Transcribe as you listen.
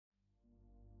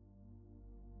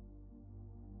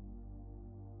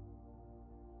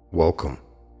Welcome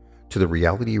to the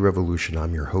Reality Revolution.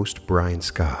 I'm your host, Brian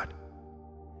Scott.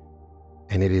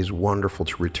 And it is wonderful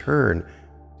to return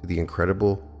to the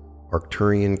incredible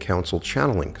Arcturian Council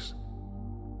channelings.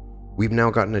 We've now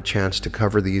gotten a chance to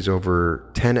cover these over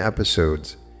 10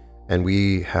 episodes, and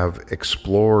we have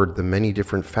explored the many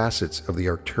different facets of the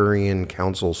Arcturian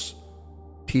Council's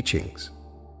teachings.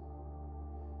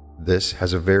 This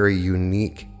has a very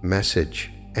unique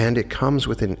message, and it comes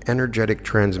with an energetic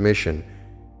transmission.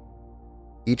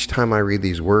 Each time I read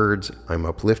these words, I'm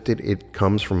uplifted. It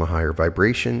comes from a higher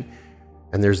vibration,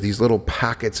 and there's these little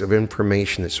packets of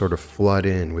information that sort of flood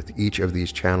in with each of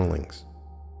these channelings.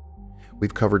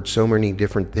 We've covered so many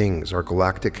different things: our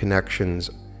galactic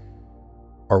connections,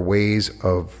 our ways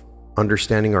of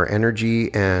understanding our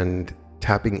energy and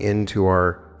tapping into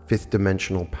our fifth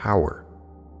dimensional power.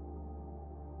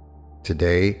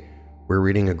 Today, we're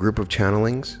reading a group of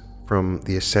channelings from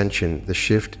the Ascension, the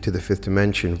Shift to the Fifth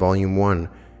Dimension, Volume 1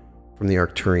 from the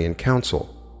Arcturian Council.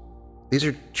 These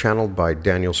are channeled by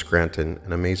Daniel Scranton,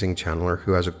 an amazing channeler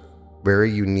who has a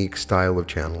very unique style of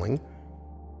channeling.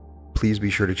 Please be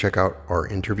sure to check out our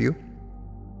interview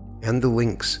and the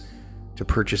links to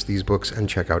purchase these books and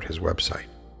check out his website.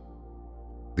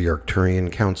 The Arcturian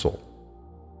Council,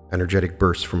 Energetic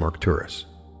Bursts from Arcturus.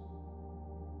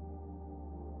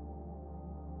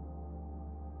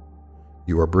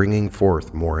 You are bringing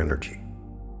forth more energy.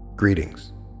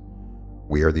 Greetings.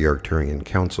 We are the Arcturian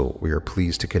Council. We are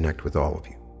pleased to connect with all of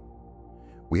you.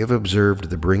 We have observed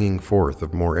the bringing forth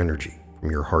of more energy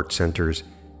from your heart centers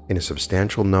in a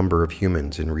substantial number of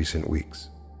humans in recent weeks.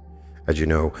 As you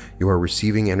know, you are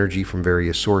receiving energy from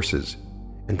various sources,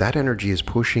 and that energy is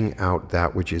pushing out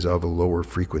that which is of a lower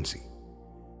frequency,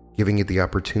 giving it the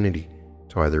opportunity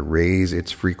to either raise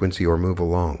its frequency or move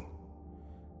along.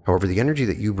 However, the energy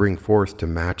that you bring forth to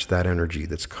match that energy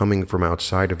that's coming from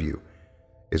outside of you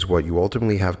is what you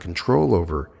ultimately have control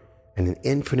over and an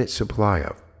infinite supply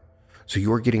of. So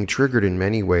you are getting triggered in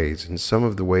many ways, and some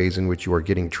of the ways in which you are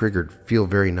getting triggered feel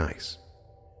very nice.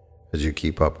 As you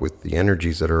keep up with the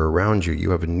energies that are around you, you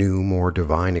have a new, more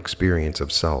divine experience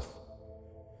of self.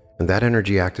 And that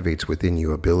energy activates within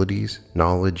you abilities,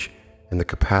 knowledge, and the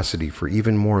capacity for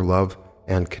even more love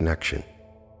and connection.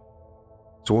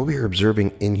 So what we are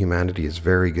observing in humanity is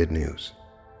very good news.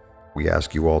 We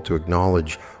ask you all to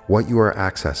acknowledge what you are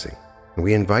accessing, and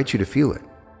we invite you to feel it.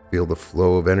 Feel the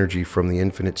flow of energy from the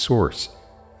infinite source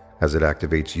as it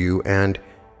activates you and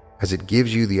as it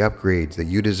gives you the upgrades that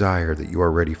you desire, that you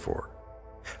are ready for.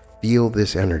 Feel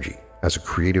this energy as a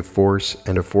creative force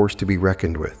and a force to be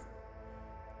reckoned with.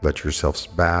 Let yourselves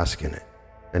bask in it,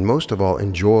 and most of all,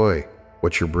 enjoy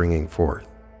what you're bringing forth.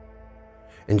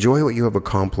 Enjoy what you have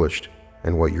accomplished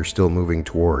and what you're still moving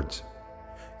towards.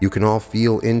 You can all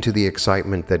feel into the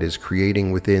excitement that is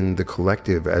creating within the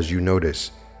collective as you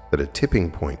notice that a tipping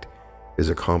point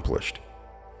is accomplished.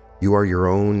 You are your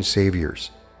own saviors.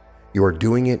 You are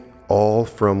doing it all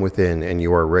from within, and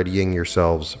you are readying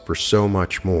yourselves for so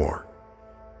much more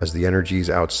as the energies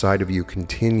outside of you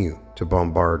continue to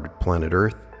bombard planet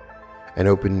Earth and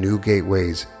open new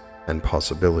gateways and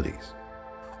possibilities.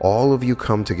 All of you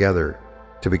come together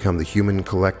to become the human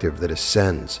collective that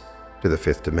ascends to the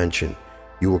fifth dimension.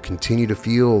 You will continue to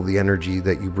feel the energy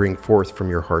that you bring forth from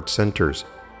your heart centers,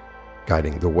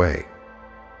 guiding the way.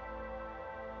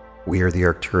 We are the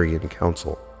Arcturian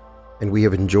Council, and we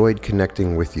have enjoyed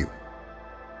connecting with you,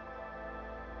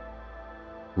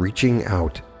 reaching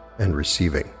out and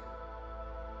receiving.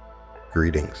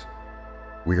 Greetings.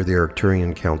 We are the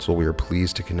Arcturian Council. We are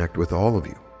pleased to connect with all of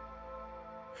you.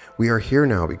 We are here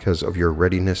now because of your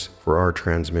readiness for our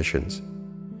transmissions.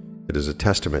 It is a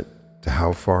testament to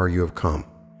how far you have come,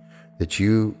 that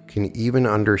you can even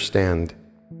understand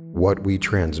what we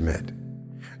transmit.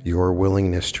 Your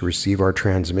willingness to receive our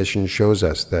transmission shows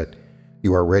us that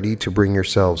you are ready to bring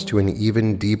yourselves to an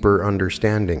even deeper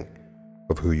understanding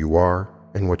of who you are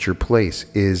and what your place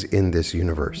is in this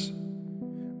universe.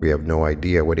 We have no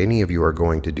idea what any of you are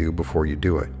going to do before you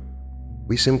do it.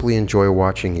 We simply enjoy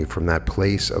watching you from that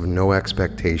place of no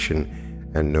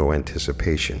expectation and no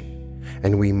anticipation,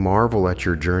 and we marvel at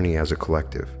your journey as a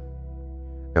collective.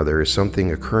 Now, there is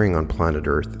something occurring on planet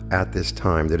Earth at this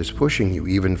time that is pushing you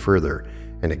even further,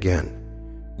 and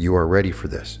again, you are ready for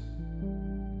this,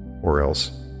 or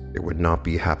else it would not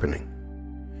be happening.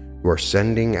 You are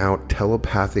sending out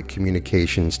telepathic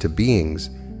communications to beings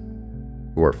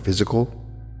who are physical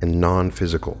and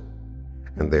non-physical,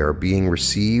 and they are being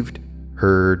received,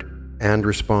 heard, and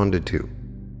responded to.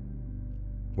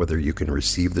 Whether you can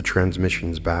receive the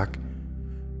transmissions back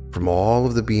from all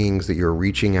of the beings that you're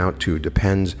reaching out to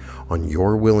depends on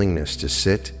your willingness to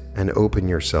sit and open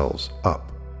yourselves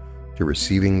up to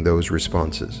receiving those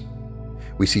responses.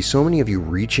 We see so many of you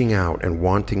reaching out and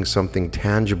wanting something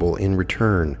tangible in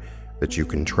return that you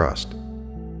can trust.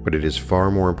 But it is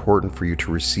far more important for you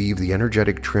to receive the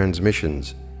energetic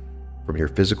transmissions from your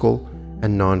physical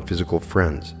and non-physical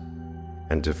friends,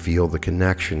 and to feel the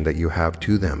connection that you have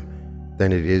to them,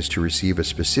 than it is to receive a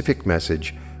specific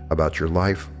message about your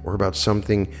life or about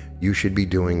something you should be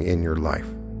doing in your life.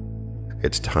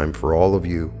 It's time for all of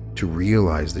you to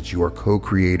realize that you are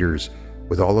co-creators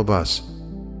with all of us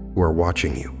who are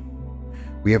watching you.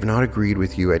 We have not agreed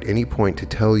with you at any point to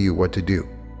tell you what to do,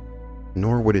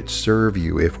 nor would it serve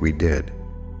you if we did.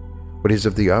 What is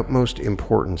of the utmost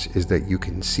importance is that you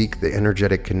can seek the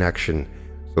energetic connection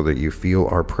so that you feel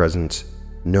our presence,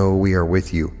 know we are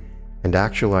with you, and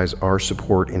actualize our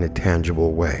support in a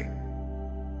tangible way.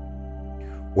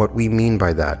 What we mean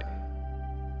by that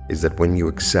is that when you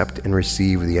accept and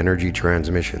receive the energy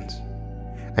transmissions,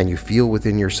 and you feel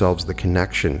within yourselves the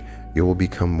connection, you will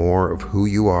become more of who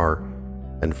you are,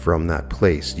 and from that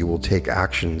place you will take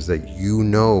actions that you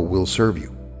know will serve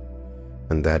you.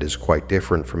 And that is quite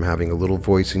different from having a little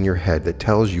voice in your head that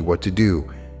tells you what to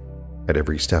do at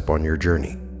every step on your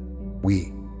journey.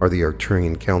 We are the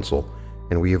Arcturian Council,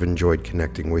 and we have enjoyed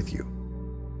connecting with you,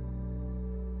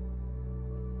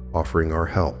 offering our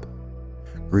help.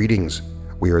 Greetings,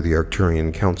 we are the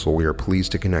Arcturian Council. We are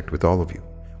pleased to connect with all of you.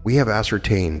 We have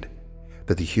ascertained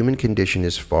that the human condition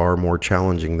is far more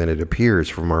challenging than it appears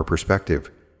from our perspective.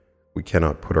 We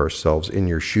cannot put ourselves in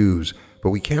your shoes,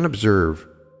 but we can observe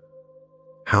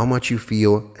how much you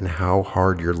feel and how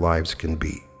hard your lives can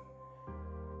be.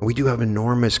 We do have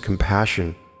enormous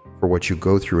compassion for what you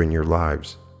go through in your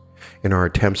lives. In our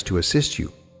attempts to assist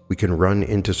you, we can run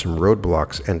into some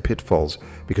roadblocks and pitfalls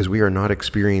because we are not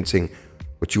experiencing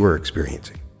what you are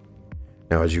experiencing.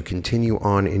 Now, as you continue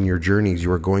on in your journeys,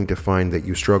 you are going to find that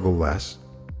you struggle less,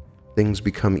 things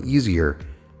become easier,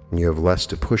 and you have less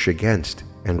to push against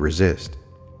and resist.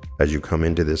 As you come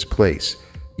into this place,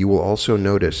 you will also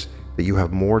notice that you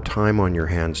have more time on your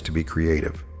hands to be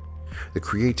creative. The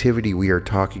creativity we are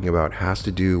talking about has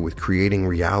to do with creating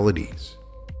realities,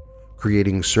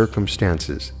 creating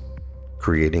circumstances,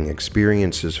 creating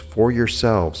experiences for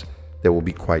yourselves that will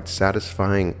be quite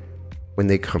satisfying when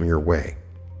they come your way.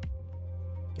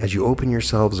 As you open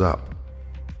yourselves up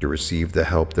to receive the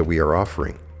help that we are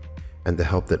offering, and the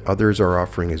help that others are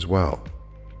offering as well,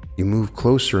 you move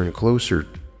closer and closer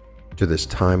to this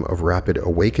time of rapid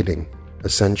awakening,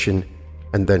 ascension,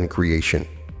 and then creation.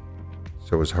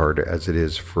 So as hard as it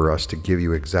is for us to give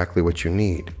you exactly what you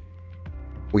need,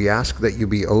 we ask that you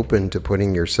be open to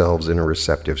putting yourselves in a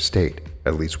receptive state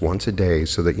at least once a day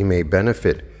so that you may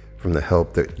benefit from the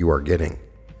help that you are getting.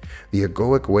 The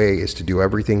egoic way is to do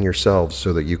everything yourselves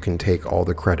so that you can take all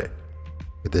the credit.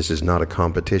 But this is not a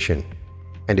competition,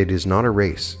 and it is not a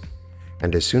race.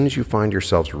 And as soon as you find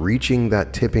yourselves reaching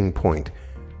that tipping point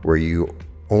where you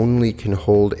only can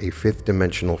hold a fifth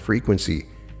dimensional frequency,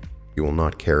 you will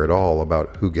not care at all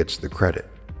about who gets the credit.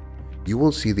 You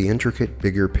will see the intricate,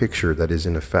 bigger picture that is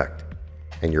in effect,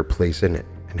 and your place in it,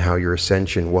 and how your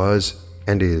ascension was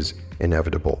and is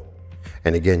inevitable.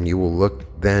 And again, you will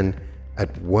look then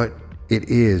at what it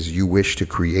is you wish to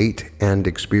create and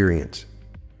experience.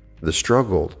 The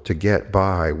struggle to get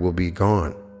by will be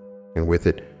gone, and with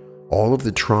it, all of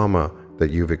the trauma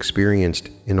that you've experienced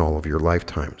in all of your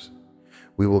lifetimes.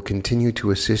 We will continue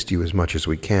to assist you as much as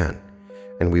we can,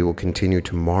 and we will continue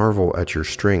to marvel at your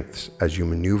strengths as you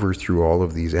maneuver through all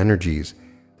of these energies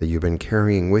that you've been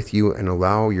carrying with you, and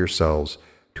allow yourselves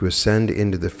to ascend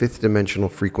into the fifth dimensional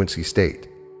frequency state.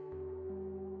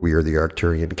 We are the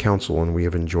Arcturian Council, and we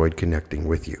have enjoyed connecting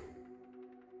with you.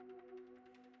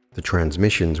 The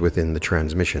transmissions within the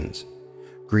transmissions.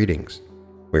 Greetings.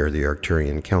 We are the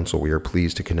Arcturian Council. We are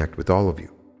pleased to connect with all of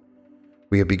you.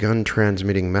 We have begun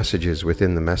transmitting messages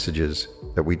within the messages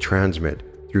that we transmit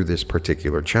through this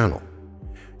particular channel.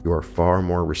 You are far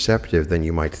more receptive than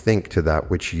you might think to that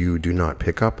which you do not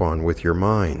pick up on with your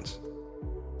minds.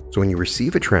 So when you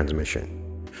receive a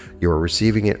transmission, you are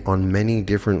receiving it on many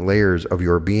different layers of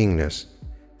your beingness,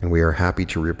 and we are happy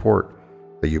to report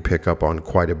that you pick up on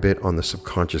quite a bit on the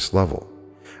subconscious level.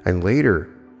 And later,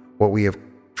 what we have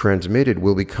transmitted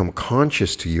will become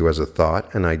conscious to you as a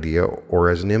thought, an idea, or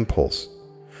as an impulse.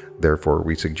 Therefore,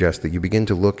 we suggest that you begin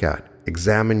to look at,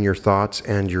 examine your thoughts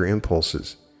and your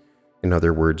impulses. In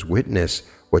other words, witness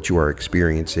what you are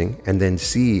experiencing, and then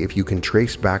see if you can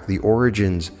trace back the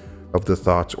origins of the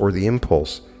thoughts or the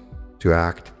impulse to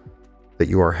act that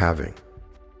you are having.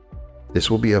 This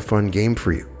will be a fun game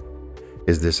for you.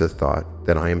 Is this a thought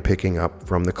that I am picking up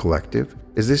from the collective?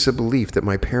 Is this a belief that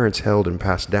my parents held and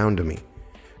passed down to me?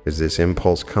 Is this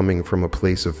impulse coming from a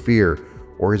place of fear,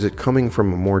 or is it coming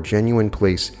from a more genuine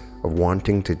place of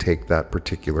wanting to take that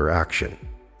particular action?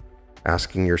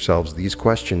 Asking yourselves these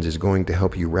questions is going to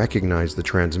help you recognize the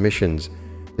transmissions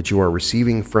that you are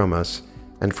receiving from us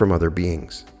and from other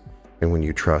beings. And when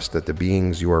you trust that the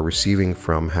beings you are receiving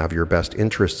from have your best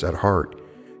interests at heart,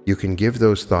 you can give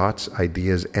those thoughts,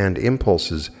 ideas, and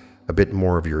impulses a bit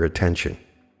more of your attention.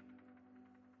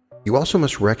 You also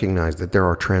must recognize that there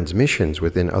are transmissions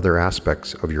within other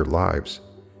aspects of your lives.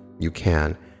 You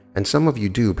can, and some of you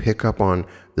do, pick up on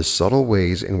the subtle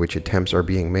ways in which attempts are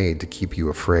being made to keep you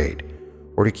afraid,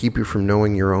 or to keep you from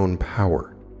knowing your own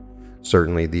power.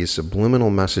 Certainly, these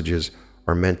subliminal messages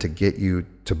are meant to get you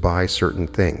to buy certain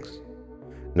things.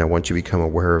 Now, once you become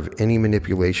aware of any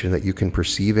manipulation that you can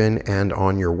perceive in and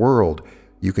on your world,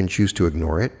 you can choose to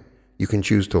ignore it, you can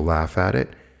choose to laugh at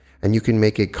it, and you can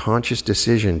make a conscious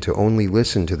decision to only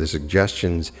listen to the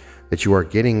suggestions that you are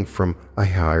getting from a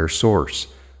higher source,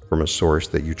 from a source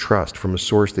that you trust, from a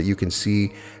source that you can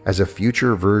see as a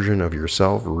future version of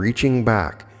yourself reaching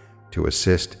back to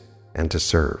assist and to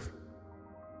serve.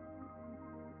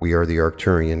 We are the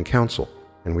Arcturian Council,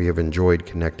 and we have enjoyed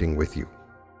connecting with you.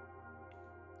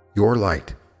 Your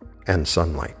light and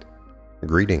sunlight.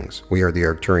 Greetings, we are the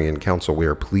Arcturian Council. We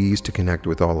are pleased to connect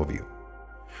with all of you.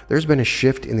 There's been a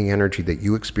shift in the energy that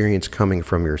you experience coming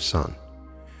from your sun.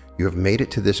 You have made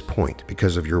it to this point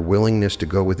because of your willingness to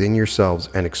go within yourselves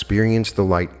and experience the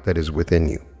light that is within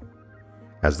you.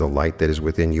 As the light that is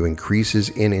within you increases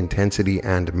in intensity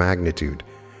and magnitude,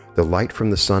 the light from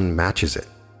the sun matches it.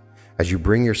 As you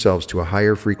bring yourselves to a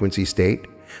higher frequency state,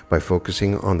 by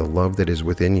focusing on the love that is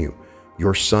within you,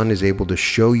 your sun is able to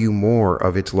show you more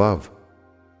of its love.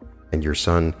 And your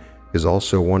sun is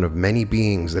also one of many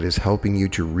beings that is helping you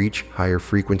to reach higher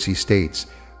frequency states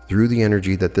through the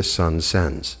energy that the sun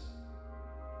sends.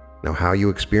 Now, how you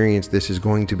experience this is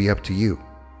going to be up to you.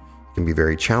 It can be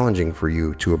very challenging for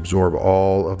you to absorb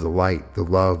all of the light, the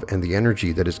love, and the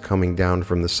energy that is coming down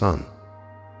from the sun.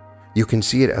 You can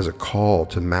see it as a call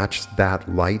to match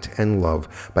that light and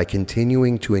love by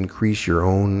continuing to increase your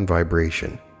own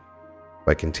vibration,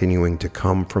 by continuing to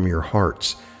come from your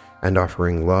hearts and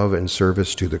offering love and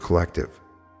service to the collective.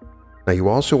 Now, you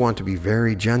also want to be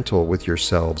very gentle with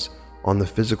yourselves on the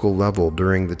physical level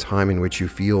during the time in which you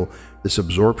feel this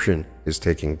absorption is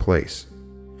taking place.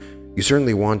 You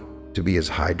certainly want to be as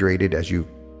hydrated as you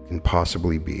can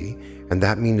possibly be, and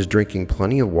that means drinking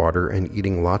plenty of water and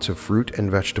eating lots of fruit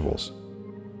and vegetables.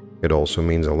 It also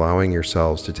means allowing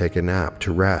yourselves to take a nap,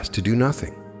 to rest, to do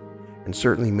nothing, and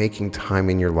certainly making time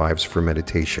in your lives for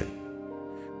meditation.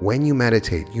 When you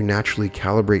meditate, you naturally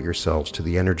calibrate yourselves to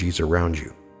the energies around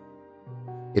you.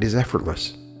 It is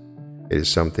effortless. It is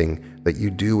something that you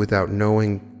do without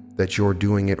knowing that you're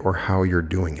doing it or how you're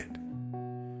doing it.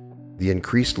 The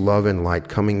increased love and light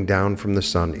coming down from the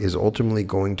sun is ultimately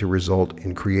going to result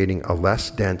in creating a less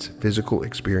dense physical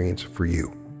experience for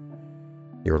you.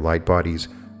 Your light bodies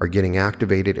are getting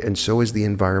activated, and so is the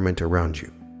environment around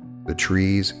you. The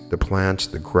trees, the plants,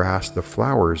 the grass, the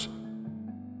flowers,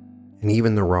 and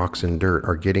even the rocks and dirt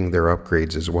are getting their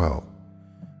upgrades as well.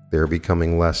 They are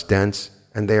becoming less dense,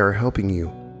 and they are helping you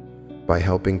by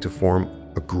helping to form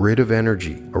a grid of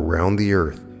energy around the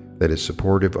earth that is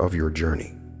supportive of your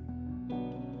journey.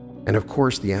 And of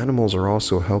course, the animals are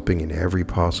also helping in every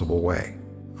possible way.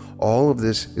 All of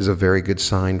this is a very good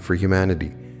sign for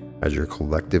humanity as your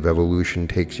collective evolution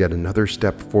takes yet another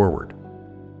step forward.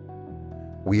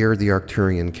 We are the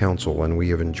Arcturian Council, and we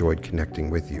have enjoyed connecting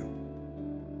with you.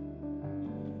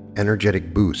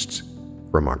 Energetic boosts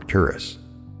from Arcturus.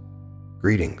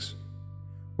 Greetings.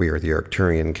 We are the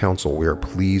Arcturian Council. We are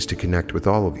pleased to connect with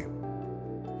all of you.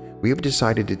 We have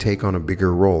decided to take on a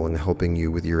bigger role in helping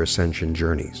you with your ascension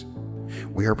journeys.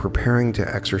 We are preparing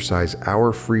to exercise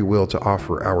our free will to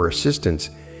offer our assistance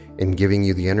in giving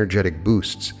you the energetic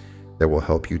boosts that will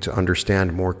help you to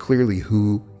understand more clearly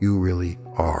who you really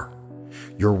are.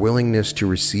 Your willingness to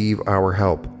receive our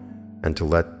help and to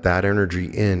let that energy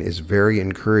in is very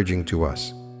encouraging to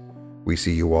us. We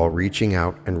see you all reaching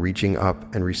out and reaching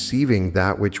up and receiving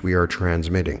that which we are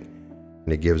transmitting,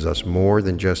 and it gives us more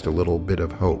than just a little bit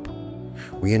of hope.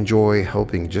 We enjoy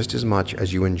helping just as much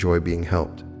as you enjoy being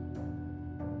helped.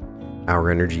 Our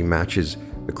energy matches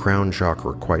the crown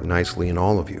chakra quite nicely in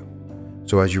all of you.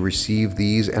 So as you receive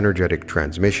these energetic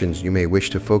transmissions, you may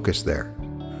wish to focus there.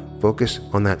 Focus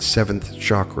on that 7th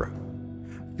chakra.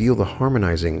 Feel the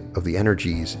harmonizing of the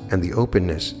energies and the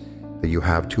openness that you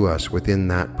have to us within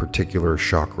that particular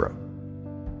chakra.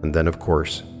 And then, of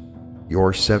course,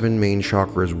 your 7 main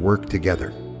chakras work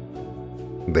together.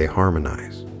 They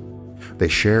harmonize. They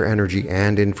share energy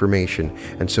and information,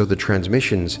 and so the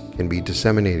transmissions can be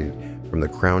disseminated from the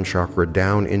crown chakra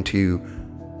down into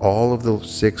all of the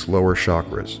 6 lower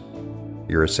chakras.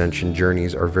 Your ascension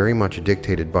journeys are very much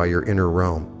dictated by your inner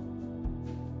realm.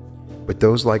 But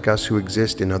those like us who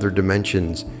exist in other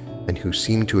dimensions and who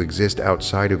seem to exist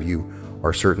outside of you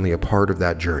are certainly a part of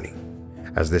that journey,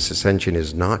 as this ascension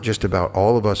is not just about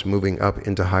all of us moving up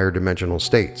into higher dimensional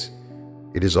states.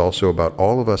 It is also about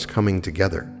all of us coming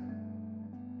together,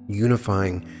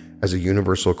 unifying as a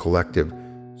universal collective,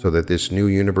 so that this new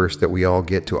universe that we all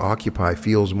get to occupy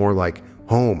feels more like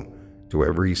home to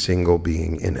every single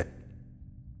being in it.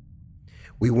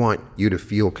 We want you to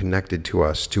feel connected to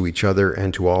us, to each other,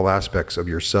 and to all aspects of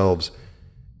yourselves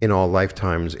in all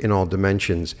lifetimes, in all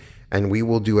dimensions, and we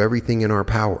will do everything in our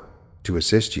power to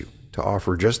assist you, to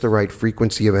offer just the right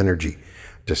frequency of energy,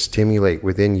 to stimulate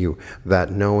within you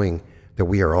that knowing that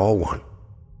we are all one,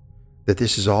 that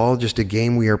this is all just a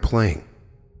game we are playing,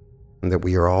 and that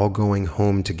we are all going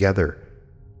home together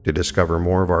to discover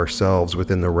more of ourselves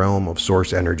within the realm of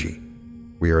source energy.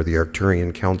 We are the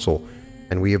Arcturian Council,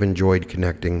 and we have enjoyed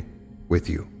connecting with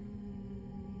you.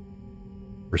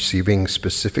 Receiving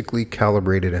specifically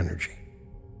calibrated energy.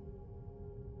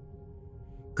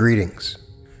 Greetings.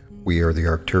 We are the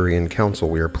Arcturian Council.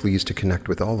 We are pleased to connect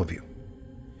with all of you.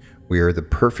 We are the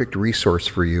perfect resource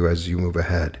for you as you move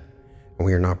ahead, and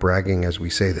we are not bragging as we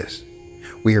say this.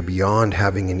 We are beyond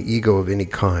having an ego of any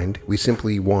kind. We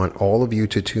simply want all of you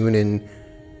to tune in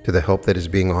to the help that is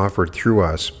being offered through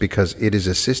us, because it is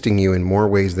assisting you in more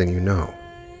ways than you know.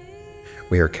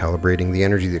 We are calibrating the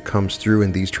energy that comes through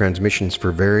in these transmissions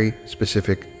for very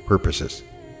specific purposes.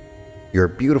 You are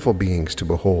beautiful beings to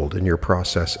behold in your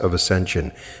process of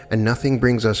ascension, and nothing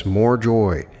brings us more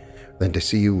joy than to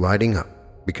see you lighting up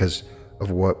because of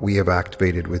what we have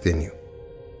activated within you.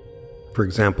 For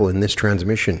example, in this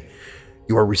transmission,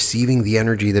 you are receiving the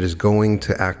energy that is going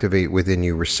to activate within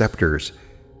you receptors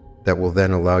that will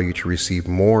then allow you to receive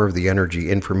more of the energy,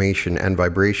 information, and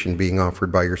vibration being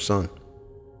offered by your Son.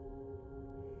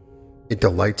 It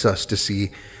delights us to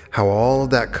see how all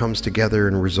of that comes together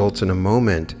and results in a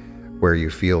moment where you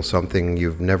feel something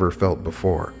you've never felt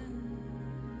before.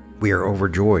 We are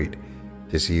overjoyed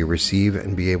to see you receive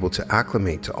and be able to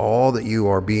acclimate to all that you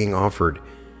are being offered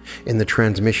in the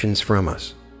transmissions from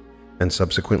us, and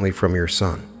subsequently from your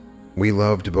Son. We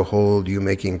love to behold you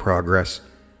making progress,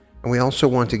 and we also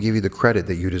want to give you the credit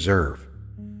that you deserve.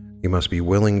 You must be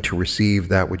willing to receive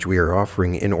that which we are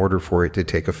offering in order for it to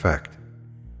take effect.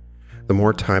 The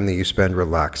more time that you spend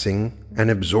relaxing and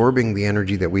absorbing the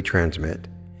energy that we transmit,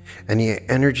 and the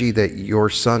energy that your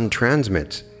Son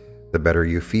transmits, the better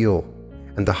you feel,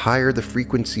 and the higher the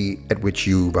frequency at which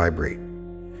you vibrate.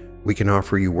 We can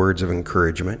offer you words of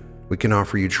encouragement. We can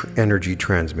offer you energy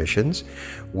transmissions.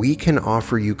 We can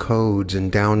offer you codes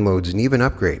and downloads and even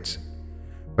upgrades.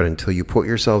 But until you put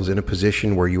yourselves in a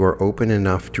position where you are open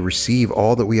enough to receive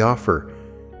all that we offer,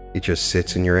 it just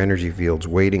sits in your energy fields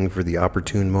waiting for the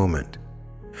opportune moment.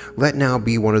 Let now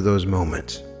be one of those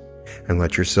moments, and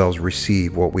let yourselves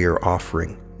receive what we are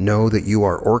offering. Know that you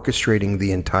are orchestrating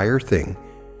the entire thing,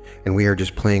 and we are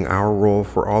just playing our role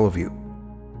for all of you.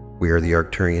 We are the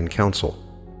Arcturian Council,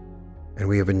 and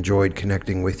we have enjoyed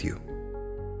connecting with you.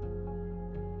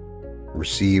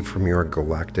 Receive from your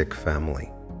galactic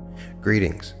family.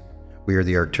 Greetings. We are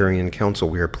the Arcturian Council.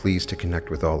 We are pleased to connect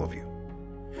with all of you.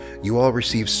 You all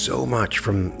receive so much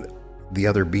from the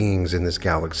other beings in this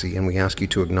galaxy, and we ask you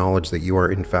to acknowledge that you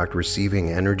are in fact receiving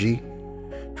energy,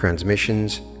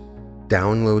 transmissions,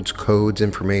 downloads, codes,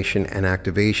 information, and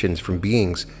activations from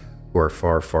beings who are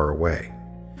far, far away.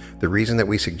 The reason that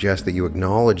we suggest that you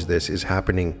acknowledge this is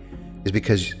happening is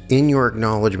because in your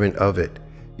acknowledgement of it,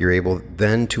 you're able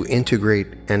then to integrate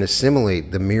and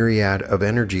assimilate the myriad of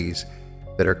energies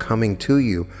that are coming to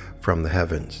you from the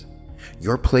heavens.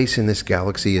 Your place in this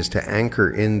galaxy is to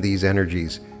anchor in these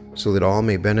energies so that all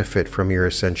may benefit from your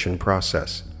ascension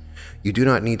process. You do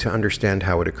not need to understand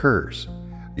how it occurs.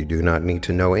 You do not need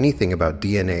to know anything about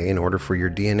DNA in order for your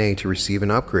DNA to receive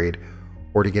an upgrade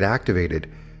or to get activated,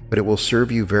 but it will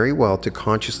serve you very well to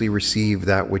consciously receive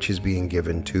that which is being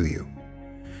given to you.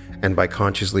 And by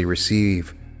consciously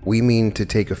receive, we mean to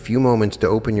take a few moments to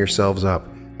open yourselves up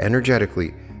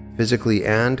energetically, physically,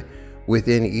 and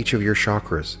within each of your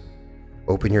chakras.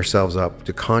 Open yourselves up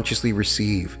to consciously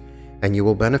receive, and you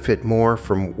will benefit more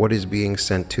from what is being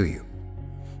sent to you.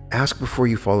 Ask before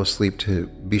you fall asleep to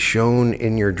be shown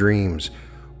in your dreams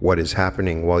what is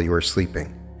happening while you are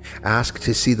sleeping. Ask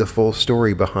to see the full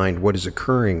story behind what is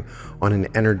occurring on an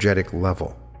energetic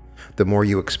level. The more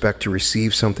you expect to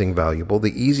receive something valuable,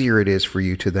 the easier it is for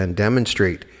you to then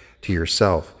demonstrate to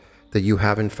yourself that you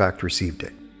have in fact received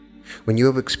it. When you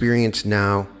have experienced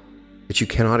now that you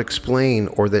cannot explain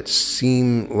or that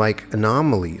seem like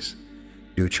anomalies,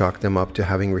 do chalk them up to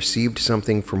having received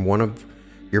something from one of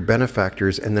your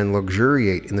benefactors and then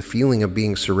luxuriate in the feeling of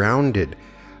being surrounded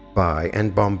by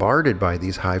and bombarded by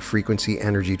these high-frequency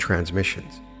energy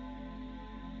transmissions.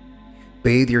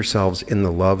 Bathe yourselves in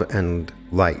the love and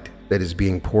light that is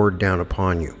being poured down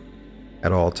upon you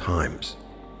at all times.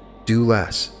 Do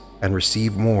less and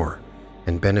receive more,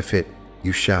 and benefit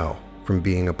you shall from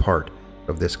being a part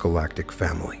of this galactic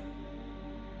family.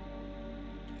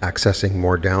 Accessing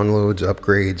more downloads,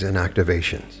 upgrades, and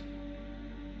activations.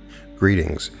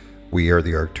 Greetings. We are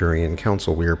the Arcturian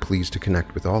Council. We are pleased to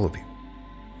connect with all of you.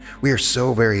 We are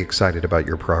so very excited about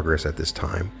your progress at this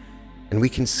time, and we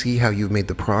can see how you've made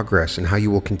the progress and how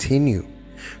you will continue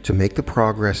to make the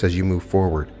progress as you move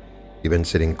forward. You've been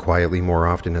sitting quietly more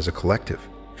often as a collective.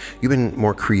 You've been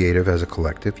more creative as a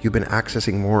collective. You've been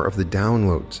accessing more of the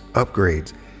downloads,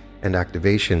 upgrades, and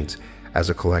activations as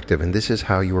a collective, and this is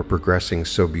how you are progressing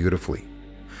so beautifully.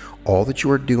 All that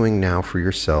you are doing now for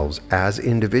yourselves as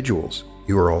individuals,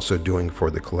 you are also doing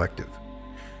for the collective.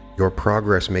 Your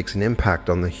progress makes an impact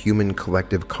on the human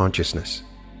collective consciousness.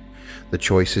 The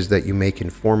choices that you make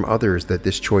inform others that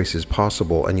this choice is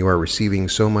possible, and you are receiving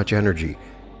so much energy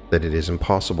that it is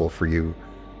impossible for you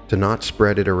to not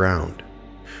spread it around.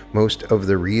 Most of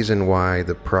the reason why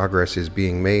the progress is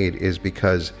being made is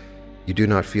because you do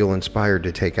not feel inspired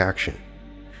to take action.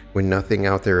 When nothing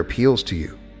out there appeals to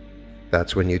you,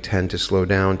 that's when you tend to slow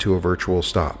down to a virtual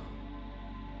stop.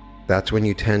 That's when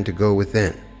you tend to go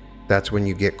within. That's when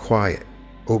you get quiet,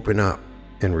 open up,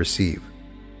 and receive.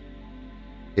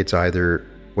 It's either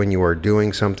when you are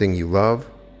doing something you love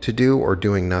to do or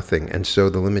doing nothing, and so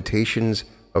the limitations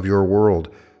of your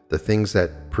world, the things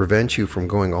that prevent you from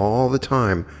going all the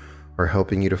time, are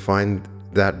helping you to find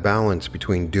that balance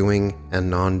between doing and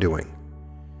non-doing.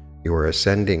 You are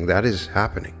ascending. That is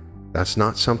happening. That's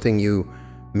not something you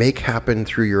make happen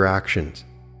through your actions.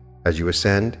 As you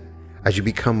ascend, as you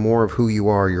become more of who you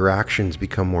are, your actions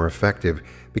become more effective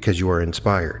because you are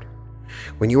inspired.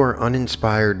 When you are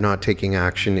uninspired, not taking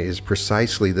action is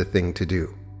precisely the thing to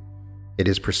do. It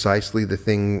is precisely the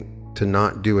thing to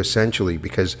not do, essentially,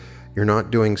 because you're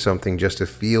not doing something just to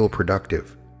feel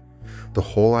productive. The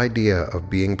whole idea of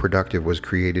being productive was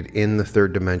created in the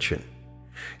third dimension.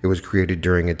 It was created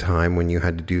during a time when you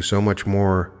had to do so much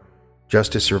more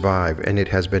just to survive, and it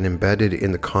has been embedded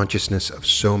in the consciousness of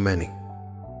so many.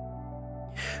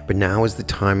 But now is the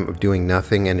time of doing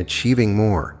nothing and achieving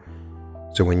more.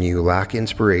 So when you lack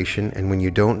inspiration and when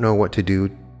you don't know what to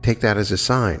do, take that as a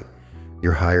sign.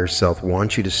 Your higher self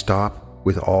wants you to stop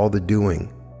with all the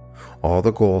doing, all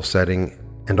the goal setting,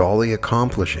 and all the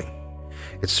accomplishing.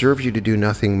 It serves you to do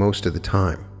nothing most of the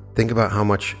time. Think about how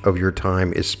much of your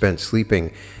time is spent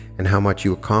sleeping and how much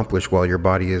you accomplish while your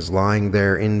body is lying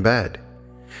there in bed.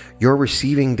 You're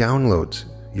receiving downloads.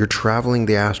 You're traveling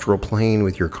the astral plane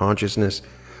with your consciousness.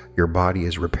 Your body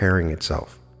is repairing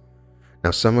itself.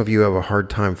 Now, some of you have a hard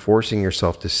time forcing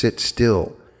yourself to sit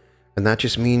still, and that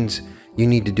just means you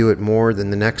need to do it more than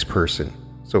the next person.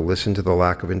 So listen to the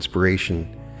lack of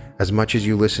inspiration as much as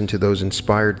you listen to those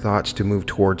inspired thoughts to move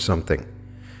towards something.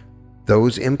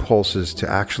 Those impulses to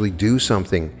actually do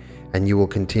something, and you will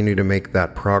continue to make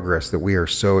that progress that we are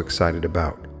so excited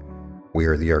about. We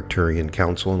are the Arcturian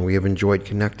Council, and we have enjoyed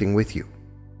connecting with you.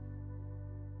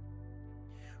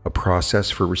 A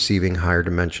process for receiving higher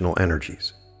dimensional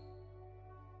energies.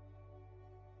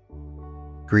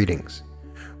 Greetings.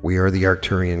 We are the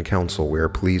Arcturian Council. We are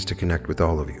pleased to connect with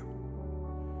all of you.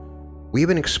 We have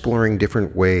been exploring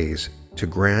different ways to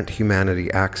grant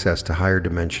humanity access to higher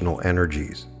dimensional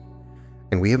energies.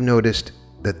 And we have noticed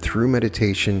that through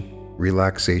meditation,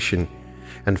 relaxation,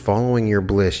 and following your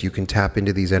bliss, you can tap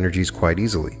into these energies quite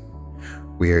easily.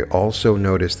 We also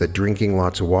noticed that drinking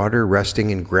lots of water,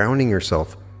 resting, and grounding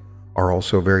yourself are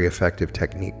also very effective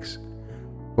techniques.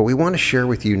 What we want to share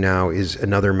with you now is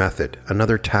another method,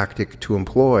 another tactic to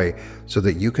employ so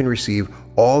that you can receive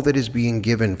all that is being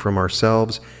given from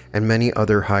ourselves and many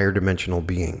other higher dimensional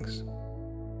beings.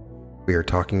 We are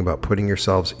talking about putting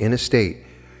yourselves in a state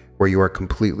where you are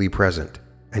completely present,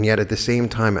 and yet at the same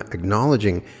time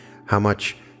acknowledging how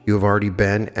much you have already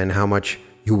been and how much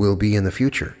you will be in the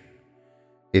future.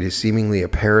 It is seemingly a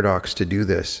paradox to do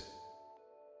this,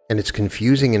 and it's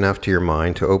confusing enough to your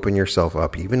mind to open yourself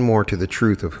up even more to the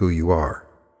truth of who you are.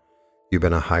 You've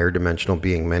been a higher dimensional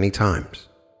being many times.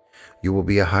 You will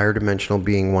be a higher dimensional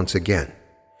being once again.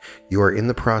 You are in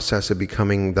the process of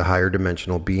becoming the higher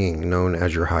dimensional being known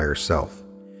as your higher self.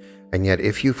 And yet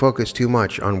if you focus too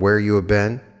much on where you have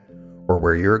been, or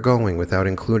where you're going without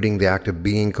including the act of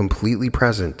being completely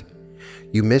present,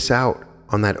 you miss out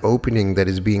on that opening that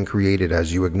is being created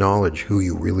as you acknowledge who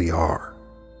you really are.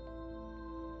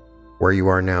 Where you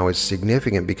are now is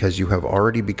significant because you have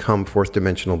already become fourth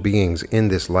dimensional beings in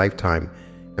this lifetime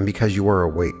and because you are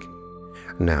awake.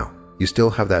 Now, you still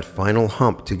have that final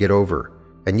hump to get over,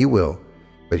 and you will,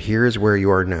 but here is where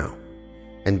you are now.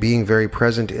 And being very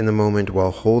present in the moment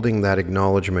while holding that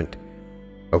acknowledgement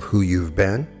of who you've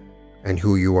been and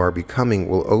who you are becoming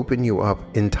will open you up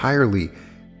entirely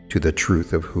to the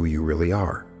truth of who you really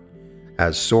are.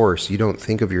 As Source, you don't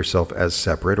think of yourself as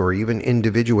separate or even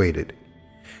individuated.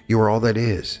 You are all that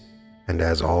is, and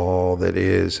as all that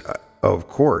is, of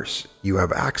course, you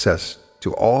have access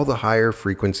to all the higher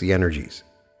frequency energies.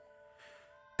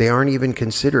 They aren't even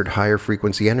considered higher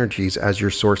frequency energies as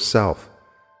your Source self.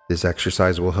 This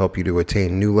exercise will help you to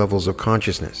attain new levels of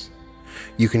consciousness.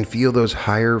 You can feel those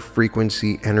higher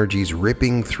frequency energies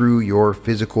ripping through your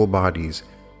physical bodies,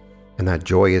 and that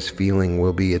joyous feeling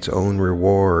will be its own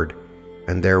reward,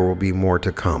 and there will be more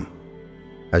to come.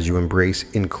 As you embrace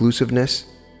inclusiveness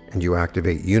and you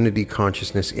activate unity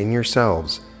consciousness in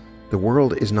yourselves, the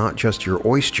world is not just your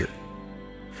oyster.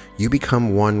 You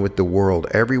become one with the world,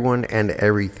 everyone and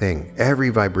everything. Every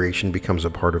vibration becomes a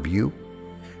part of you,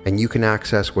 and you can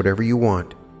access whatever you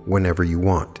want, whenever you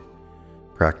want.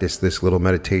 Practice this little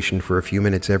meditation for a few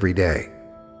minutes every day.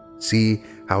 See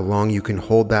how long you can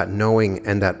hold that knowing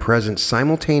and that presence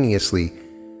simultaneously,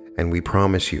 and we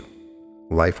promise you,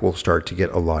 life will start to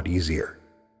get a lot easier.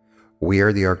 We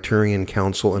are the Arcturian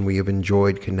Council, and we have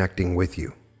enjoyed connecting with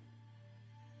you.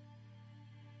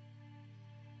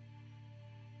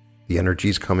 The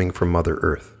energies coming from Mother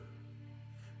Earth.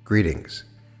 Greetings.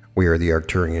 We are the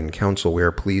Arcturian Council. We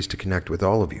are pleased to connect with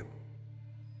all of you.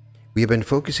 We have been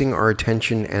focusing our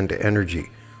attention and energy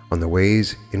on the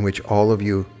ways in which all of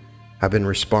you have been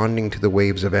responding to the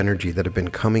waves of energy that have been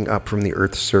coming up from the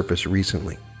Earth's surface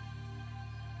recently.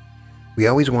 We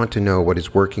always want to know what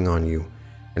is working on you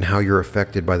and how you're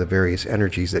affected by the various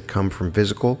energies that come from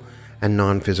physical and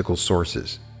non-physical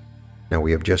sources. Now,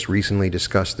 we have just recently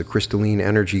discussed the crystalline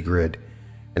energy grid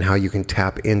and how you can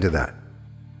tap into that.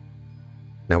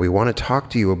 Now, we want to talk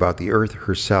to you about the Earth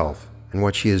herself and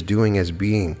what she is doing as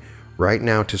being right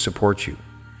now to support you.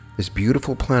 This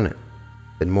beautiful planet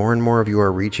that more and more of you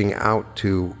are reaching out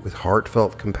to with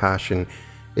heartfelt compassion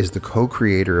is the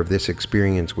co-creator of this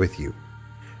experience with you.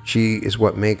 She is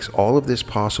what makes all of this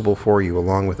possible for you,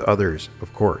 along with others,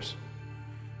 of course.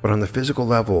 But on the physical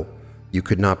level, you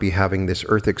could not be having this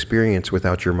Earth experience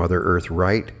without your Mother Earth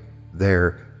right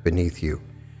there beneath you.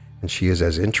 And she is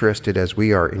as interested as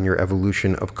we are in your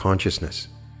evolution of consciousness.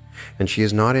 And she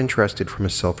is not interested from a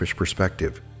selfish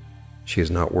perspective. She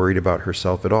is not worried about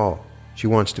herself at all. She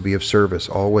wants to be of service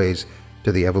always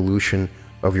to the evolution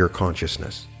of your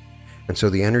consciousness. And so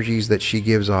the energies that she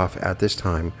gives off at this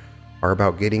time are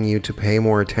about getting you to pay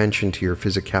more attention to your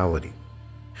physicality,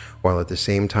 while at the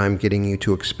same time getting you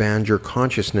to expand your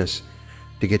consciousness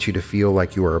to get you to feel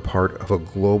like you are a part of a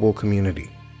global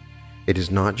community. It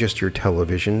is not just your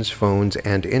televisions, phones,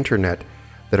 and internet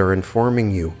that are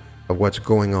informing you of what's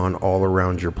going on all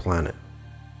around your planet.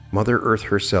 Mother Earth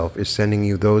herself is sending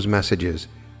you those messages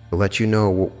to let you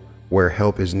know where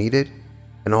help is needed,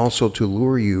 and also to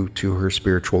lure you to her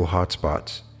spiritual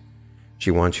hotspots. She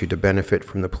wants you to benefit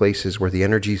from the places where the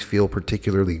energies feel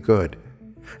particularly good,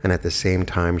 and at the same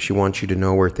time, she wants you to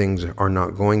know where things are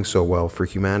not going so well for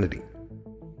humanity.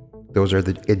 Those are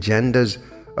the agendas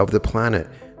of the planet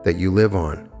that you live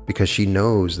on, because she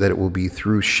knows that it will be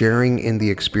through sharing in the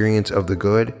experience of the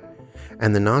good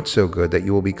and the not so good that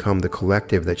you will become the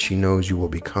collective that she knows you will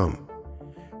become.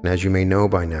 And as you may know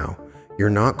by now, you're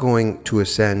not going to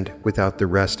ascend without the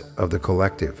rest of the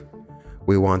collective.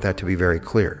 We want that to be very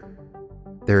clear.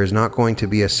 There is not going to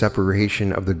be a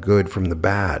separation of the good from the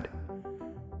bad.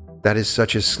 That is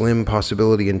such a slim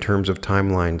possibility in terms of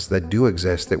timelines that do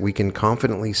exist that we can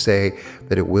confidently say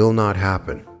that it will not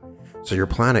happen. So your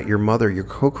planet, your mother, your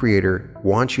co-creator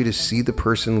wants you to see the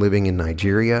person living in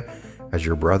Nigeria as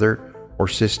your brother or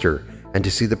sister, and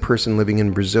to see the person living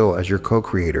in Brazil as your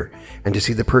co-creator, and to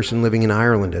see the person living in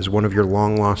Ireland as one of your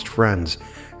long-lost friends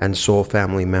and soul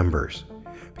family members,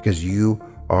 because you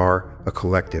are a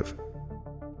collective.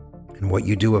 And what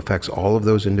you do affects all of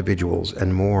those individuals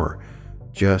and more,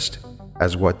 just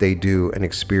as what they do and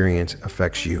experience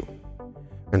affects you.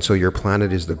 And so your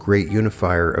planet is the great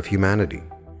unifier of humanity,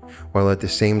 while at the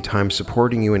same time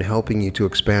supporting you and helping you to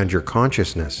expand your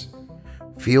consciousness.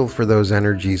 Feel for those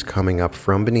energies coming up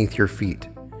from beneath your feet,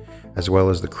 as well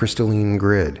as the crystalline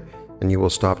grid, and you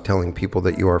will stop telling people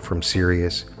that you are from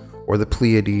Sirius, or the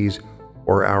Pleiades,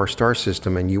 or our star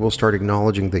system, and you will start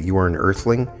acknowledging that you are an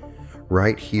Earthling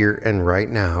right here and right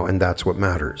now, and that's what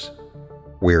matters.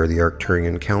 We are the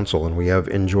Arcturian Council, and we have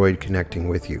enjoyed connecting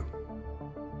with you.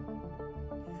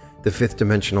 The fifth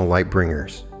dimensional light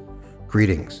bringers.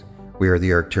 Greetings. We are the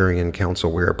Arcturian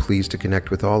Council. We are pleased to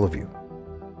connect with all of you.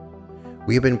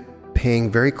 We have been paying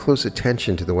very close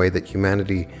attention to the way that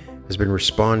humanity has been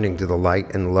responding to the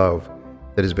light and love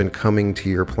that has been coming to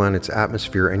your planet's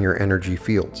atmosphere and your energy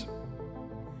fields.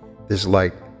 This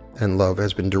light and love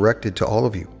has been directed to all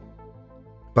of you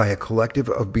by a collective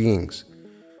of beings.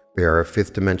 They are a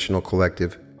fifth dimensional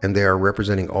collective, and they are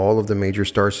representing all of the major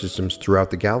star systems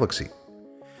throughout the galaxy.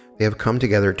 They have come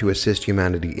together to assist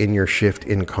humanity in your shift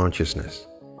in consciousness.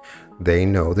 They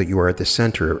know that you are at the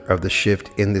center of the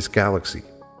shift in this galaxy.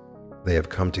 They have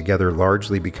come together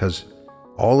largely because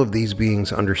all of these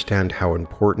beings understand how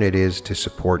important it is to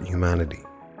support humanity.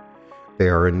 They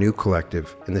are a new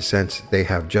collective in the sense they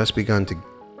have just begun to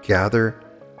gather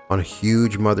on a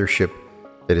huge mothership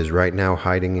that is right now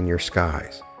hiding in your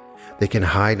skies. They can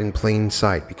hide in plain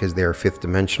sight because they are fifth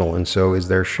dimensional, and so is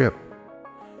their ship.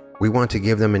 We want to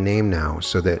give them a name now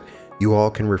so that you all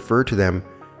can refer to them,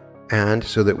 and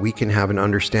so that we can have an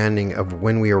understanding of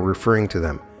when we are referring to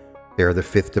them. They are the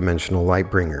fifth dimensional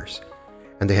light bringers,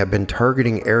 and they have been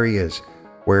targeting areas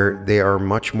where they are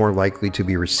much more likely to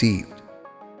be received.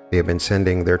 They have been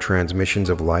sending their transmissions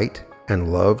of light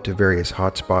and love to various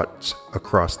hotspots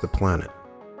across the planet.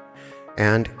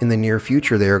 And in the near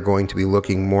future, they are going to be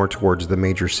looking more towards the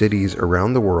major cities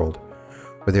around the world,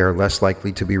 where they are less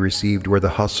likely to be received, where the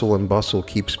hustle and bustle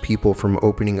keeps people from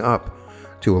opening up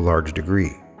to a large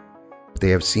degree.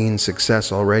 They have seen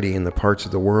success already in the parts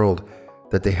of the world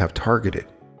that they have targeted.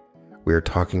 We are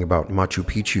talking about Machu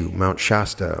Picchu, Mount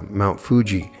Shasta, Mount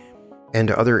Fuji, and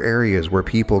other areas where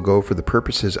people go for the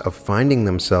purposes of finding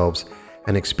themselves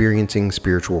and experiencing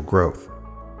spiritual growth.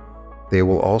 They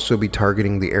will also be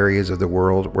targeting the areas of the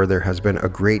world where there has been a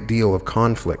great deal of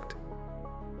conflict,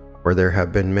 where there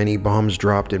have been many bombs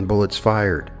dropped and bullets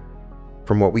fired.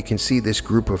 From what we can see, this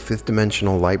group of fifth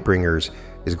dimensional light bringers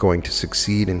is going to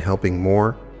succeed in helping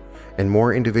more and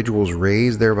more individuals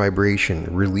raise their vibration,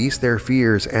 release their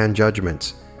fears and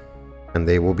judgments, and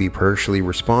they will be partially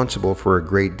responsible for a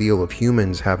great deal of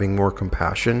humans having more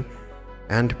compassion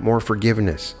and more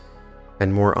forgiveness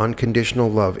and more unconditional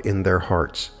love in their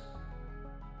hearts.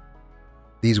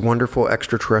 These wonderful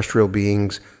extraterrestrial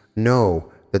beings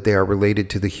know that they are related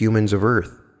to the humans of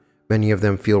Earth. Many of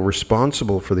them feel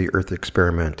responsible for the Earth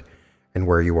experiment and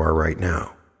where you are right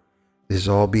now. This is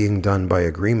all being done by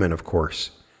agreement, of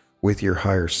course, with your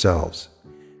higher selves,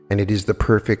 and it is the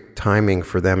perfect timing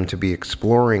for them to be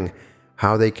exploring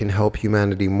how they can help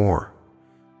humanity more.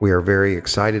 We are very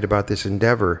excited about this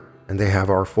endeavor, and they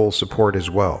have our full support as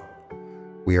well.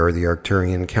 We are the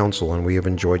Arcturian Council, and we have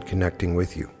enjoyed connecting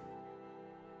with you.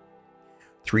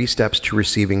 3 steps to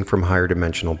receiving from higher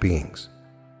dimensional beings.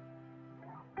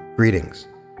 Greetings.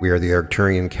 We are the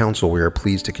Arcturian Council. We are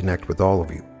pleased to connect with all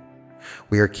of you.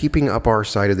 We are keeping up our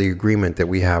side of the agreement that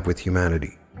we have with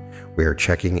humanity. We are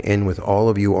checking in with all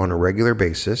of you on a regular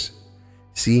basis,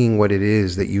 seeing what it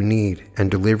is that you need, and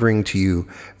delivering to you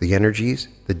the energies,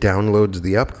 the downloads,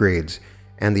 the upgrades,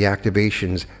 and the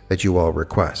activations that you all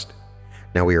request.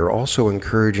 Now, we are also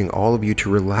encouraging all of you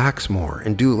to relax more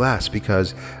and do less,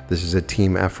 because this is a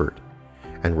team effort.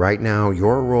 And right now,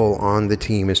 your role on the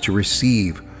team is to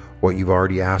receive what you've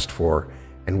already asked for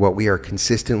and what we are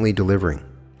consistently delivering.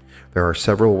 There are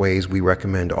several ways we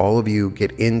recommend all of you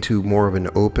get into more of an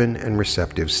open and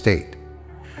receptive state.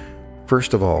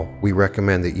 First of all, we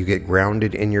recommend that you get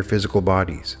grounded in your physical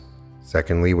bodies.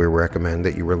 Secondly, we recommend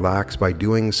that you relax by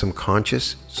doing some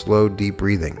conscious, slow, deep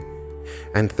breathing.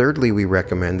 And thirdly, we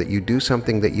recommend that you do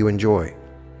something that you enjoy.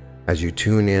 As you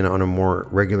tune in on a more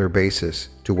regular basis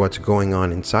to what's going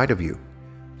on inside of you,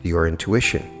 to your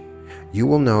intuition, you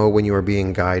will know when you are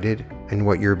being guided and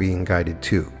what you're being guided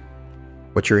to.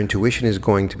 What your intuition is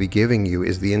going to be giving you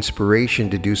is the inspiration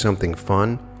to do something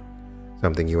fun,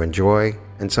 something you enjoy,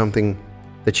 and something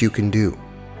that you can do.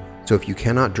 So if you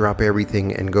cannot drop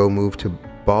everything and go move to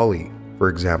Bali, for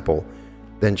example,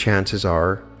 then chances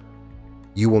are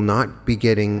you will not be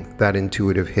getting that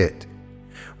intuitive hit.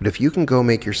 But if you can go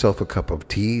make yourself a cup of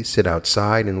tea, sit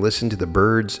outside and listen to the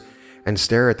birds and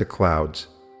stare at the clouds,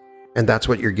 and that's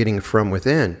what you're getting from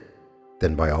within,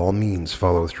 then by all means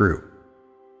follow through.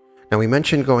 Now, we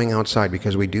mentioned going outside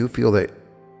because we do feel that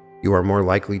you are more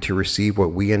likely to receive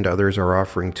what we and others are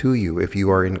offering to you if you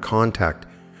are in contact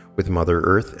with Mother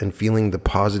Earth and feeling the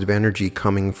positive energy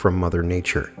coming from Mother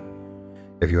Nature.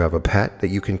 If you have a pet that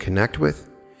you can connect with,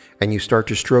 and you start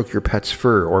to stroke your pet's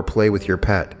fur or play with your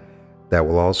pet, That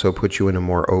will also put you in a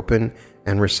more open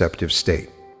and receptive state.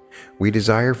 We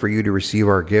desire for you to receive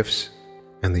our gifts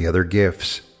and the other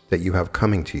gifts that you have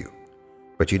coming to you,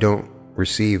 but you don't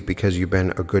receive because you've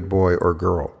been a good boy or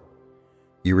girl.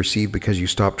 You receive because you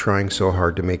stop trying so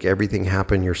hard to make everything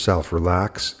happen yourself.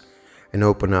 Relax and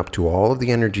open up to all of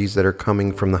the energies that are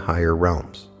coming from the higher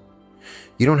realms.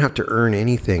 You don't have to earn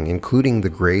anything, including the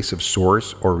grace of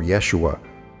Source or Yeshua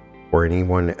or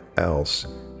anyone else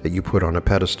that you put on a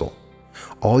pedestal.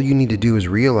 All you need to do is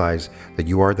realize that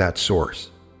you are that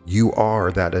source. You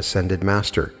are that ascended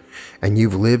master, and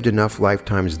you've lived enough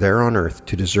lifetimes there on earth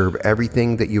to deserve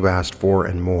everything that you've asked for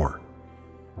and more.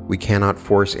 We cannot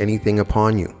force anything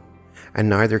upon you, and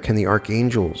neither can the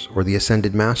archangels or the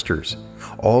ascended masters.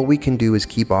 All we can do is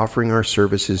keep offering our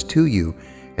services to you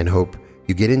and hope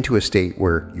you get into a state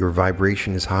where your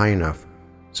vibration is high enough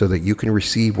so that you can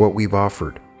receive what we've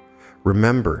offered.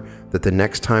 Remember that the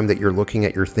next time that you're looking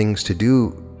at your things to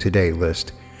do today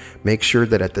list, make sure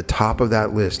that at the top of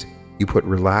that list you put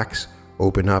relax,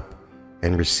 open up,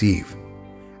 and receive.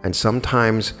 And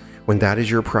sometimes when that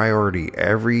is your priority,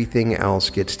 everything else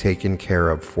gets taken care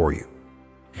of for you.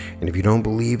 And if you don't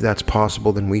believe that's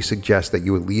possible, then we suggest that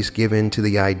you at least give in to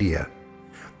the idea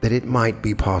that it might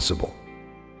be possible.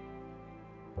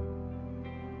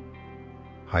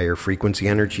 Higher frequency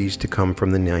energies to come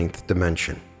from the 9th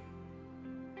dimension.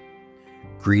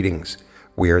 Greetings.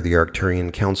 We are the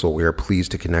Arcturian Council. We are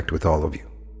pleased to connect with all of you.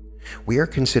 We are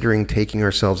considering taking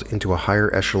ourselves into a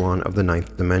higher echelon of the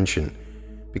 9th dimension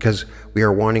because we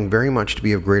are wanting very much to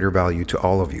be of greater value to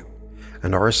all of you.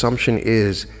 And our assumption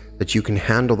is that you can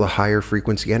handle the higher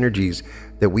frequency energies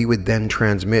that we would then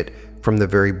transmit from the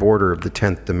very border of the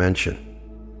 10th dimension.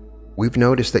 We've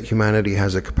noticed that humanity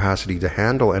has a capacity to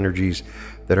handle energies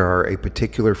that are a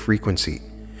particular frequency,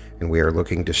 and we are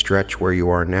looking to stretch where you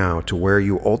are now to where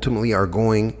you ultimately are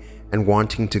going and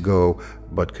wanting to go,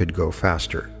 but could go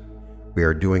faster. We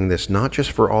are doing this not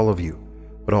just for all of you,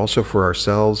 but also for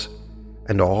ourselves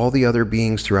and all the other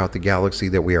beings throughout the galaxy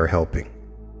that we are helping.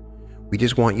 We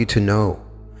just want you to know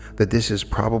that this is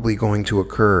probably going to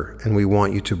occur, and we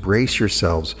want you to brace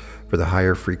yourselves for the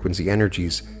higher frequency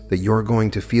energies that you're going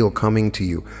to feel coming to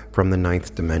you from the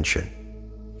 9th dimension.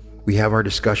 We have our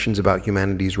discussions about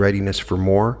humanity's readiness for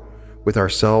more with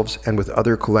ourselves and with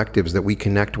other collectives that we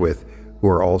connect with who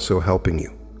are also helping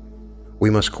you. We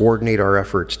must coordinate our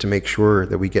efforts to make sure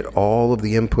that we get all of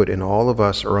the input and all of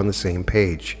us are on the same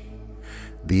page.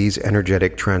 These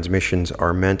energetic transmissions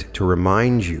are meant to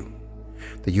remind you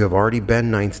that you have already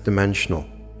been 9th dimensional.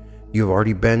 You have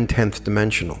already been 10th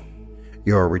dimensional.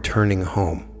 You are returning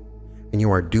home, and you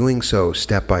are doing so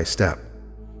step by step.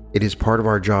 It is part of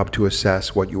our job to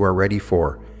assess what you are ready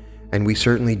for, and we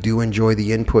certainly do enjoy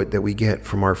the input that we get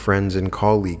from our friends and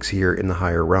colleagues here in the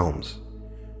higher realms.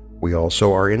 We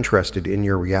also are interested in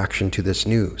your reaction to this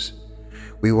news.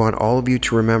 We want all of you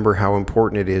to remember how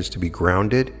important it is to be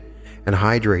grounded and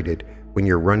hydrated when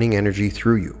you're running energy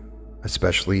through you,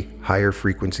 especially higher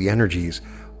frequency energies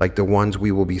like the ones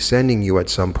we will be sending you at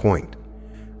some point.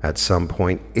 At some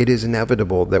point, it is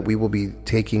inevitable that we will be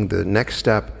taking the next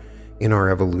step in our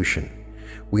evolution.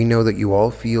 We know that you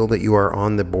all feel that you are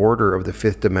on the border of the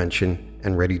 5th dimension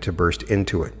and ready to burst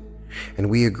into it. And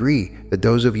we agree that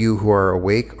those of you who are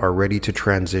awake are ready to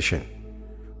transition.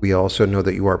 We also know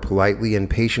that you are politely and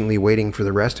patiently waiting for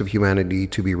the rest of humanity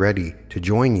to be ready to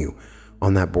join you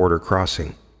on that border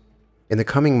crossing. In the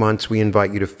coming months, we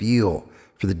invite you to feel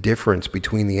for the difference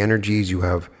between the energies you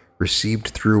have received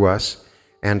through us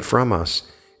and from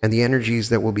us and the energies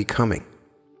that will be coming.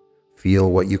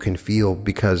 Feel what you can feel,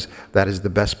 because that is the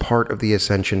best part of the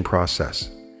ascension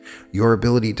process. Your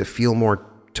ability to feel more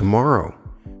tomorrow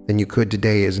than you could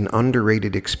today is an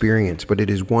underrated experience, but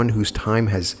it is one whose time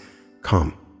has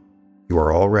come. You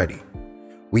are all ready.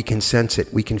 We can sense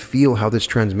it. We can feel how this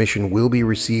transmission will be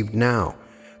received now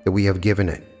that we have given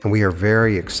it, and we are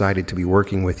very excited to be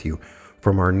working with you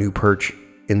from our new perch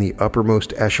in the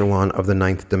uppermost echelon of the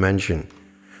 9th dimension.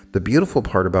 The beautiful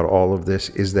part about all of this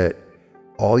is that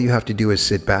all you have to do is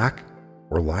sit back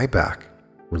or lie back,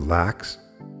 relax,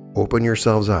 open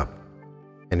yourselves up,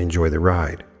 and enjoy the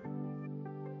ride.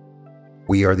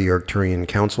 We are the Arcturian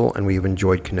Council, and we have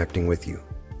enjoyed connecting with you.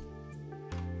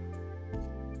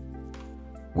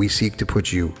 We seek to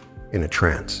put you in a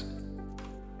trance.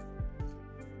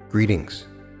 Greetings.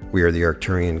 We are the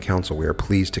Arcturian Council. We are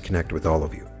pleased to connect with all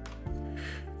of you.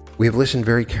 We have listened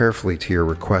very carefully to your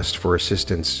request for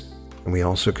assistance, and we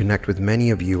also connect with many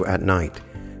of you at night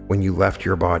when you left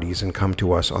your bodies and come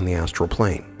to us on the astral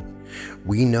plane.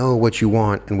 We know what you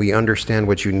want, and we understand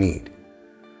what you need.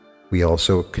 We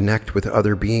also connect with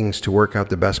other beings to work out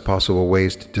the best possible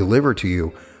ways to deliver to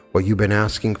you what you've been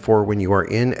asking for when you are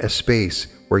in a space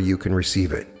where you can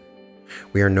receive it.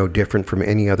 We are no different from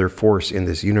any other force in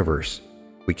this universe.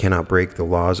 We cannot break the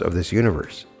laws of this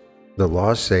universe. The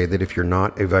laws say that if you're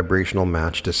not a vibrational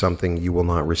match to something, you will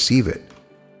not receive it.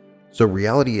 So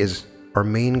reality is our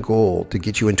main goal to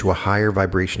get you into a higher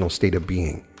vibrational state of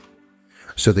being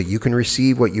so that you can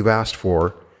receive what you've asked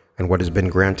for and what has been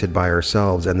granted by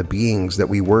ourselves and the beings that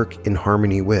we work in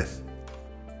harmony with.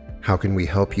 How can we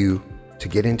help you to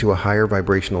get into a higher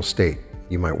vibrational state,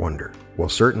 you might wonder? Well,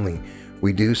 certainly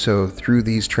we do so through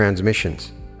these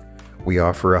transmissions. We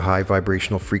offer a high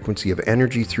vibrational frequency of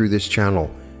energy through this channel,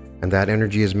 and that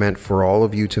energy is meant for all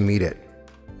of you to meet it.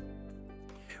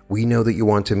 We know that you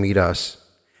want to meet us,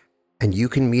 and you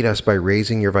can meet us by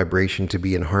raising your vibration to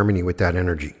be in harmony with that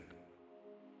energy.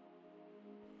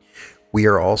 We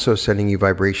are also sending you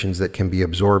vibrations that can be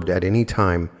absorbed at any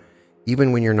time,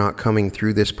 even when you're not coming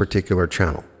through this particular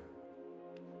channel.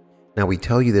 Now, we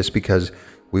tell you this because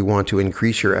we want to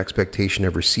increase your expectation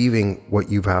of receiving what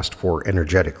you've asked for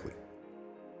energetically.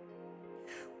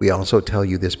 We also tell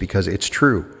you this because it's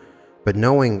true, but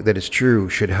knowing that it's true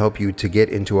should help you to get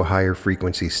into a higher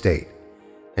frequency state.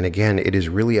 And again, it is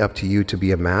really up to you to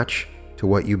be a match to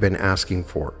what you've been asking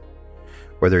for.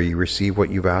 Whether you receive what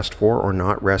you've asked for or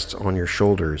not rests on your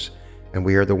shoulders, and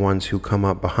we are the ones who come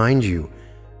up behind you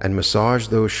and massage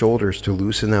those shoulders to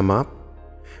loosen them up.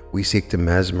 We seek to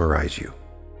mesmerize you.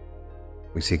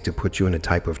 We seek to put you in a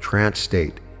type of trance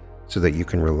state so that you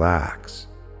can relax.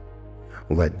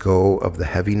 Let go of the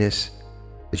heaviness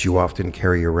that you often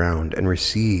carry around and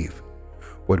receive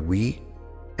what we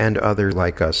and others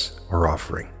like us are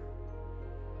offering.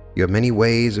 You have many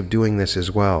ways of doing this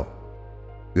as well.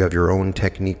 You have your own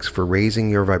techniques for raising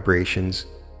your vibrations.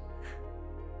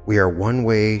 We are one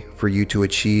way for you to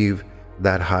achieve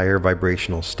that higher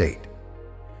vibrational state.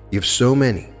 You have so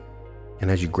many,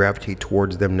 and as you gravitate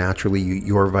towards them naturally,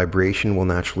 your vibration will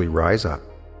naturally rise up.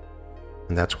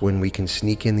 And that's when we can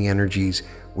sneak in the energies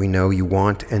we know you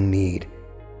want and need.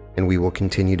 And we will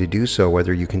continue to do so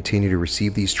whether you continue to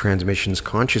receive these transmissions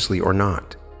consciously or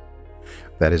not.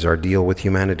 That is our deal with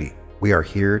humanity. We are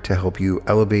here to help you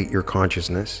elevate your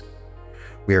consciousness.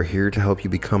 We are here to help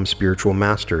you become spiritual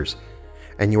masters.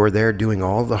 And you are there doing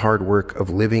all the hard work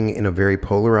of living in a very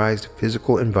polarized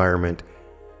physical environment,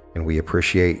 and we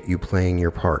appreciate you playing your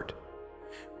part.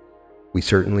 We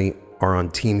certainly are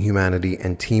on Team Humanity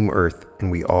and Team Earth,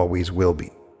 and we always will be.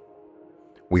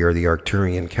 We are the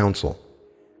Arcturian Council,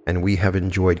 and we have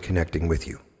enjoyed connecting with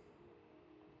you.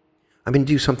 I'm going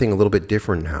to do something a little bit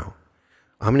different now.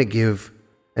 I'm going to give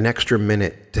an extra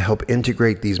minute to help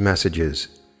integrate these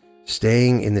messages.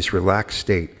 Staying in this relaxed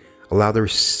state, allow the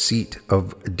receipt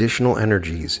of additional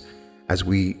energies as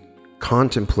we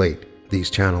contemplate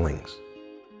these channelings.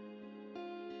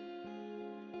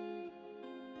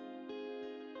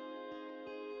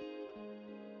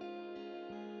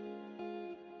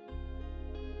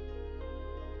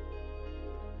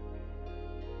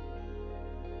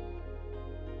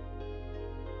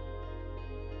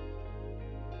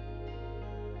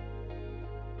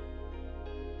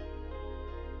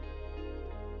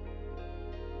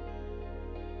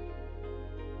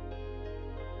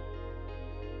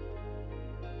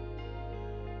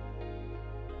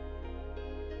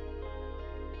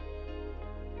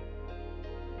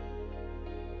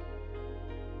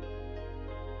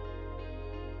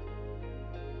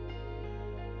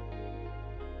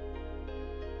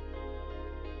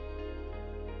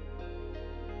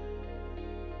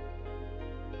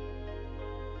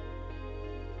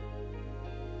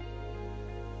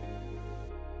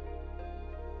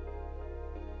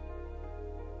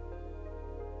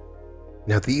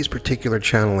 Now, these particular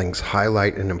channelings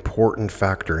highlight an important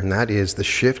factor, and that is the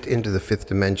shift into the fifth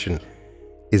dimension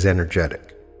is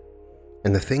energetic.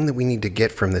 And the thing that we need to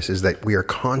get from this is that we are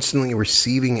constantly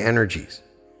receiving energies.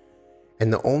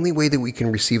 And the only way that we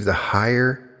can receive the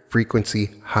higher frequency,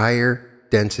 higher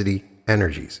density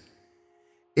energies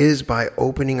is by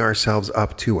opening ourselves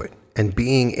up to it and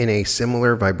being in a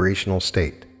similar vibrational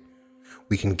state.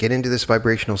 We can get into this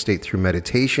vibrational state through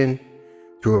meditation,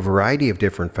 through a variety of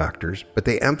different factors, but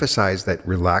they emphasize that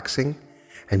relaxing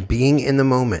and being in the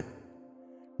moment,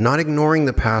 not ignoring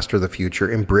the past or the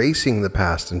future, embracing the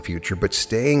past and future, but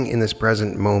staying in this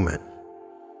present moment,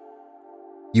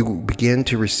 you begin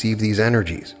to receive these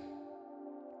energies.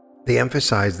 They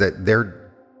emphasize that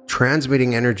they're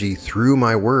transmitting energy through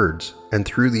my words and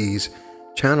through these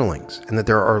channelings, and that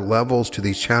there are levels to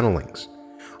these channelings.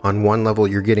 On one level,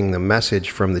 you're getting the message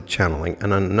from the channeling,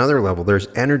 and on another level, there's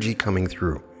energy coming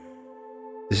through.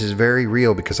 This is very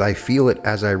real because I feel it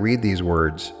as I read these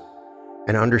words.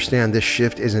 And understand this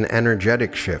shift is an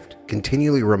energetic shift.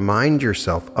 Continually remind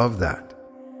yourself of that.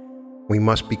 We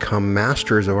must become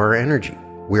masters of our energy.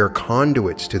 We are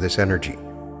conduits to this energy.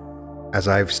 As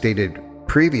I've stated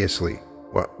previously,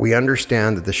 we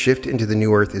understand that the shift into the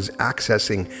new earth is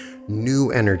accessing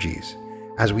new energies.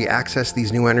 As we access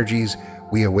these new energies,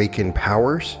 we awaken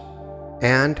powers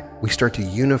and we start to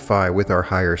unify with our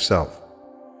higher self.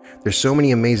 There's so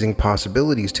many amazing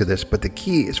possibilities to this, but the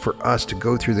key is for us to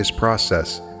go through this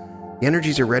process. The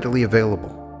energies are readily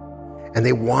available, and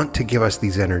they want to give us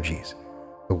these energies,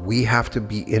 but we have to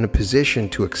be in a position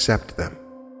to accept them.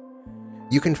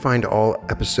 You can find all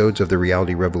episodes of The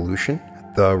Reality Revolution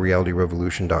at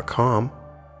therealityrevolution.com,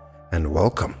 and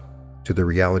welcome to The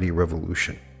Reality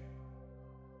Revolution.